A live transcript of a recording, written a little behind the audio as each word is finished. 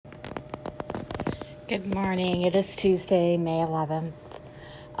Good morning. It is Tuesday, May 11th.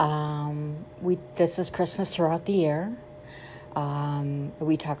 This is Christmas throughout the year.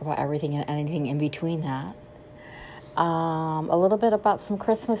 We talk about everything and anything in between that. A little bit about some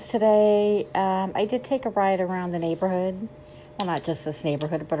Christmas today. I did take a ride around the neighborhood. Well, not just this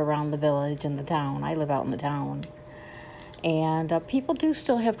neighborhood, but around the village and the town. I live out in the town. And people do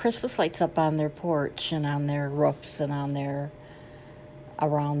still have Christmas lights up on their porch and on their roofs and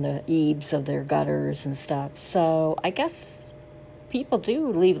around the eaves of their gutters and stuff. So I guess people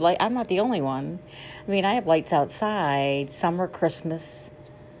do leave light. I'm not the only one. I mean, I have lights outside. Some are Christmas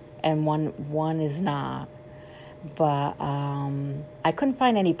and one is not. But I couldn't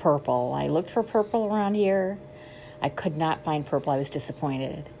find any purple. I looked for purple around here. I could not find purple. I was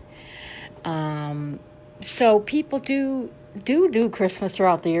disappointed. So people do Christmas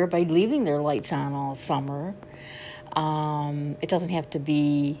throughout the year by leaving their lights on all summer. It doesn't have to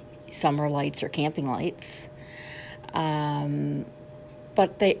be summer lights or camping lights. But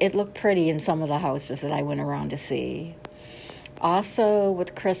it looked pretty in some of the houses that I went around to see. Also,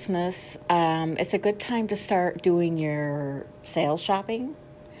 with Christmas, it's a good time to start doing your sales shopping.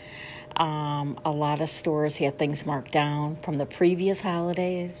 A lot of stores have things marked down from the previous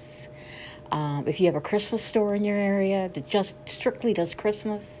holidays. If you have a Christmas store in your area that just strictly does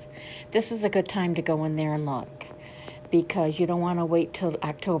Christmas, this is a good time to go in there and look. Because you don't want to wait till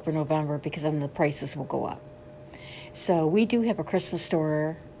October, November, because then the prices will go up. So we do have a Christmas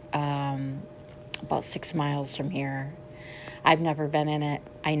store about 6 miles from here. I've never been in it.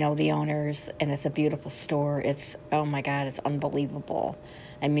 I know the owners, and it's a beautiful store. It's, oh my God, it's unbelievable.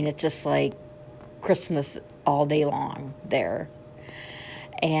 I mean, it's just like Christmas all day long there.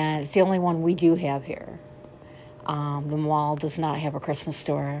 And it's the only one we do have here. The mall does not have a Christmas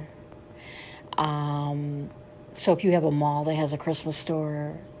store. So if you have a mall that has a Christmas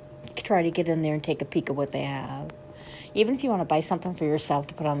store, try to get in there and take a peek at what they have. Even if you want to buy something for yourself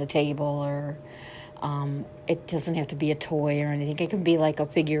to put on the table, or it doesn't have to be a toy or anything. It can be like a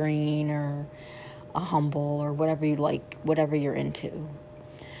figurine or a humble or whatever you like, whatever you're into.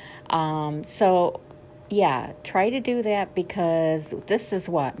 So, yeah, try to do that because this is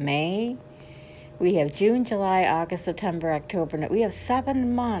what, May? We have June, July, August, September, October. We have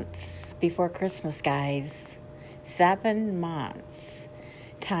 7 months before Christmas, guys. 7 months.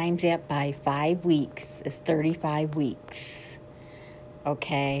 Times that by 5 weeks is 35 weeks.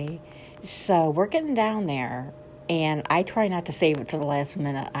 Okay? So we're getting down there. And I try not to save it to the last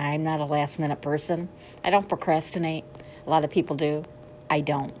minute. I'm not a last minute person. I don't procrastinate. A lot of people do. I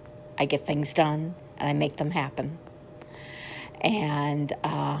don't. I get things done and I make them happen. And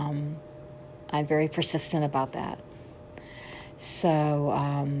I'm very persistent about that.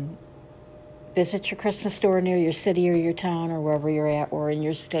 So, visit your Christmas store near your city or your town or wherever you're at or in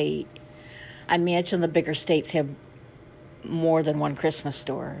your state. I imagine the bigger states have more than one Christmas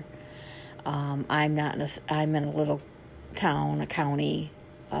store. I'm in a little town, a county,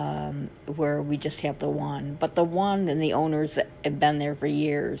 where we just have the one. But the one and the owners that have been there for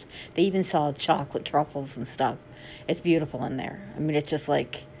years, they even sell chocolate truffles and stuff. It's beautiful in there. I mean, it's just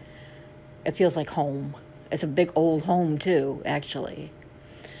like, it feels like home. It's a big old home too, actually.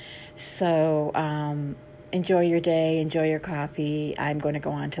 So, enjoy your day, enjoy your coffee. I'm going to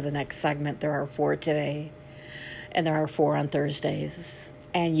go on to the next segment. There are 4 today, and there are 4 on Thursdays.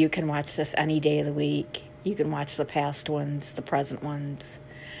 And you can watch this any day of the week. You can watch the past ones, the present ones.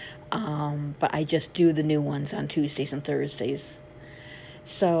 But I just do the new ones on Tuesdays and Thursdays.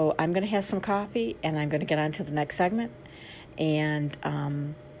 So I'm going to have some coffee, and I'm going to get on to the next segment, and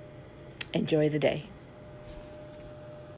enjoy the day.